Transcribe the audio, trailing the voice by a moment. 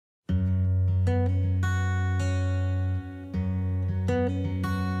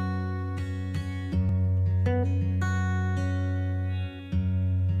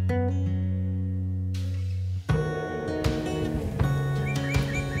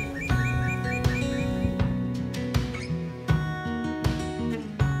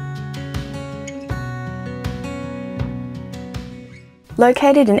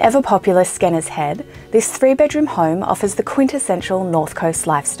Located in ever-popular Skennars Head, this 3-bedroom home offers the quintessential North Coast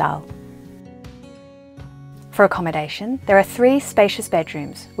lifestyle. For accommodation, there are 3 spacious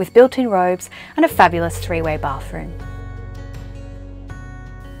bedrooms with built-in robes and a fabulous 3-way bathroom.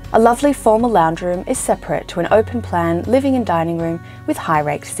 A lovely formal lounge room is separate to an open-plan living and dining room with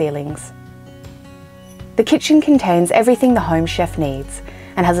high-raked ceilings. The kitchen contains everything the home chef needs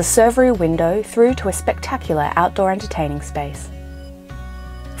and has a servery window through to a spectacular outdoor entertaining space.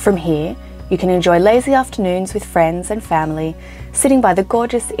 From here, you can enjoy lazy afternoons with friends and family, sitting by the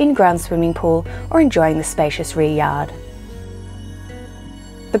gorgeous in-ground swimming pool or enjoying the spacious rear yard.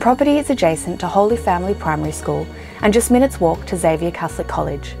 The property is adjacent to Holy Family Primary School and just minutes walk to Xavier Catholic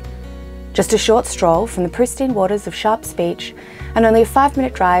College. Just a short stroll from the pristine waters of Sharps Beach and only a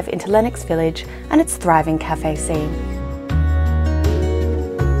 5-minute drive into Lennox Village and its thriving cafe scene.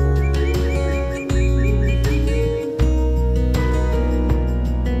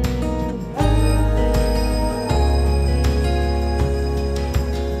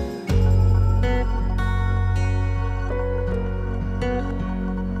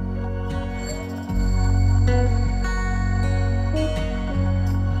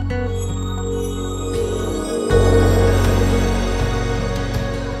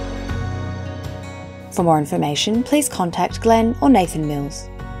 For more information, please contact Glenn or Nathan Mills.